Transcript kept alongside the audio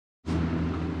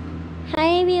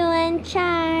Hi everyone,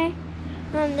 Char.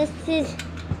 This is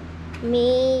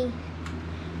me.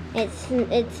 It's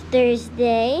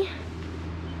Thursday.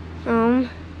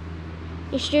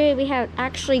 Yesterday we had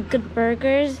actually good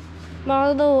burgers, but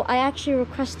although I actually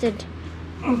requested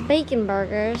bacon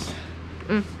burgers,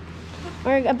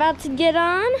 we're about to get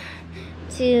on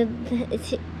onto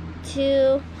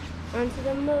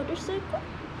the motorcycle.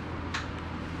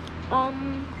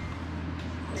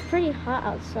 It's pretty hot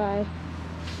outside.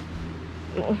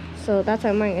 So that's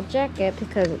why I'm wearing a jacket,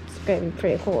 because it's gonna be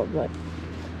pretty cold. But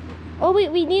oh wait,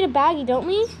 we need a baggie, don't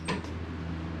we?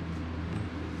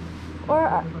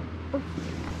 Or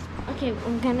okay,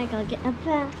 I'm gonna go get a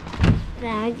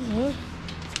baggie.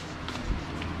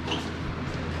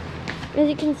 As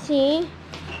you can see,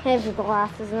 I have the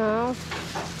glasses now. I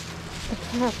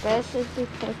have this is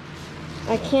because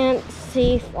I can't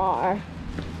see far.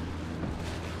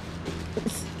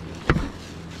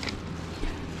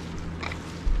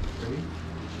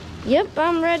 Yep,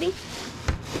 I'm ready.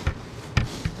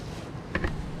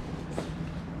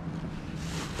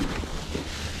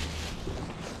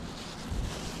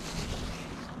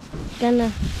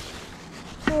 Gonna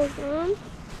hold on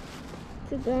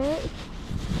to that,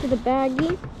 to the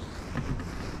baggie.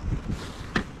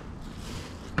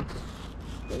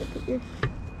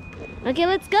 Okay,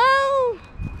 let's go!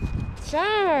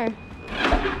 Sure.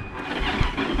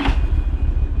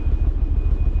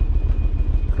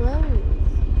 Close.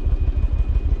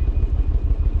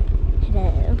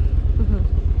 Hello.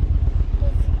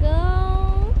 Let's go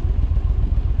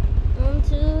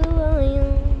onto the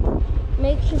line.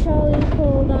 Make sure Charlie's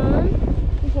hold on.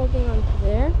 I'm holding on to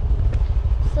there.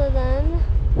 So then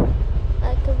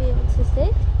I could be able to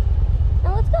stay.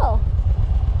 Now let's go.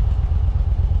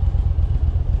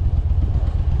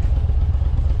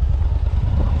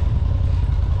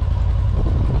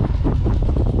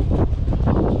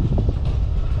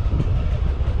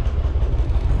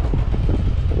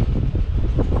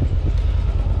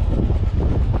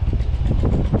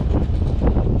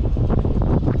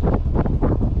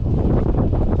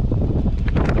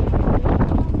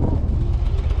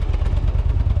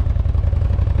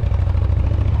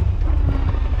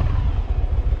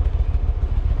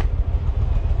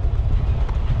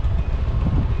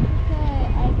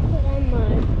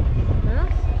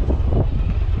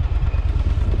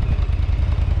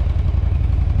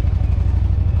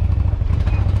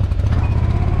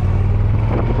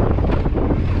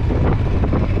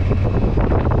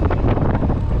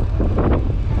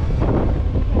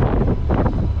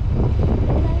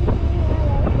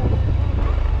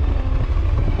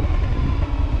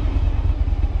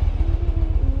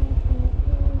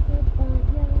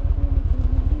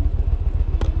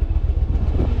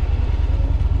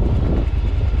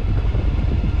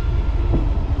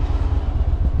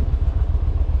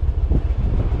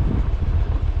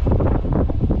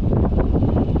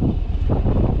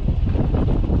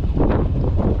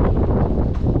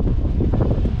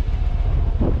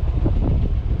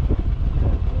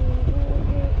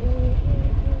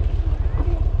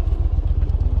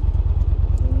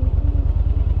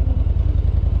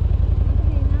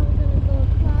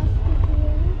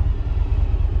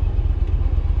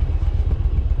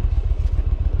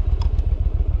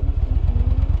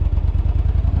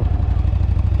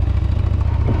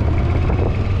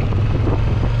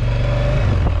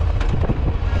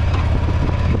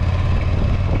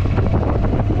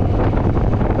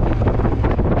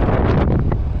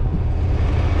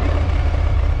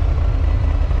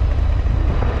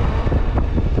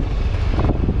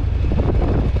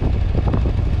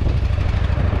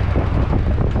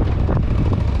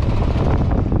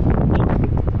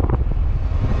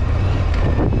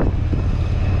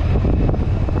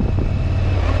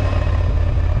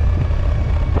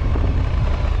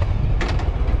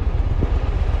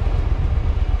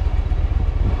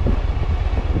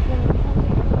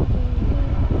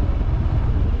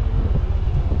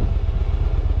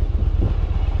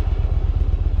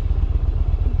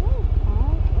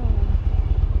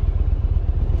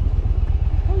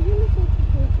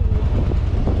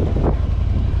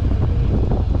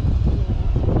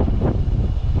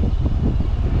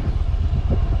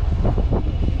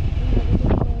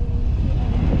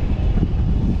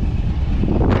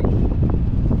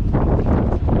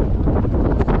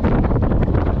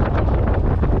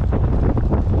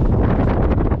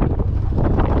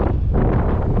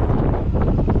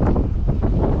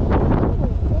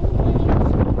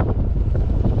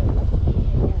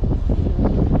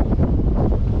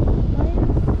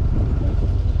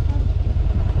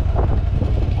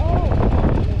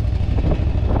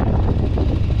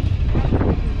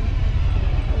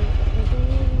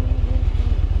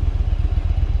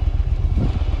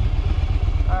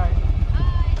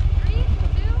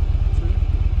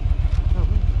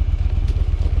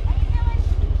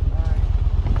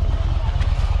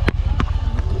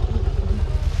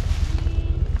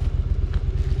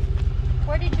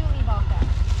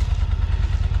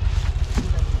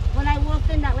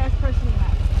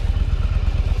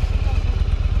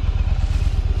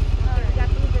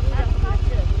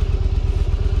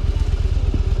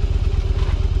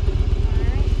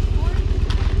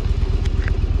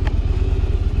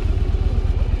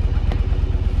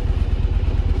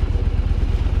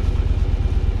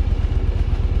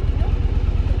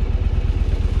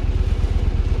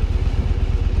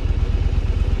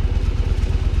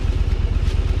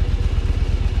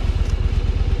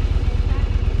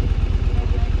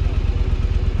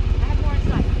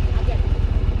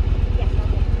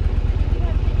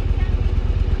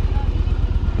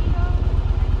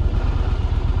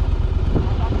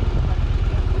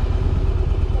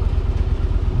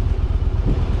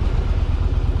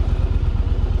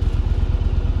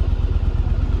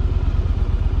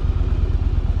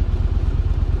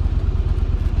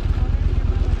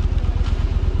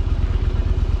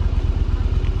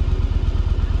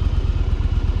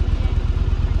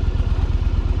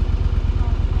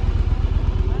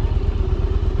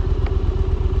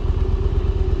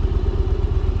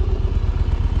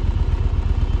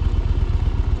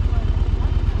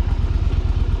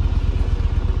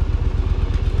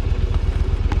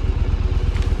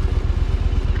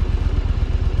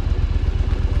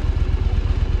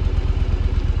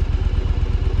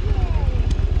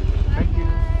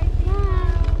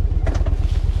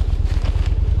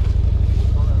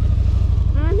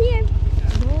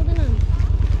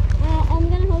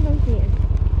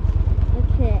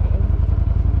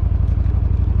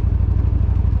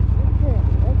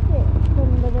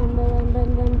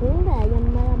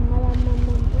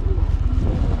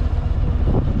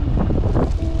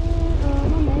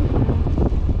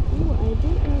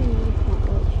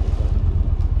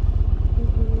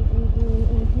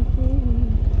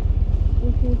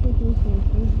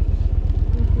 Mhm.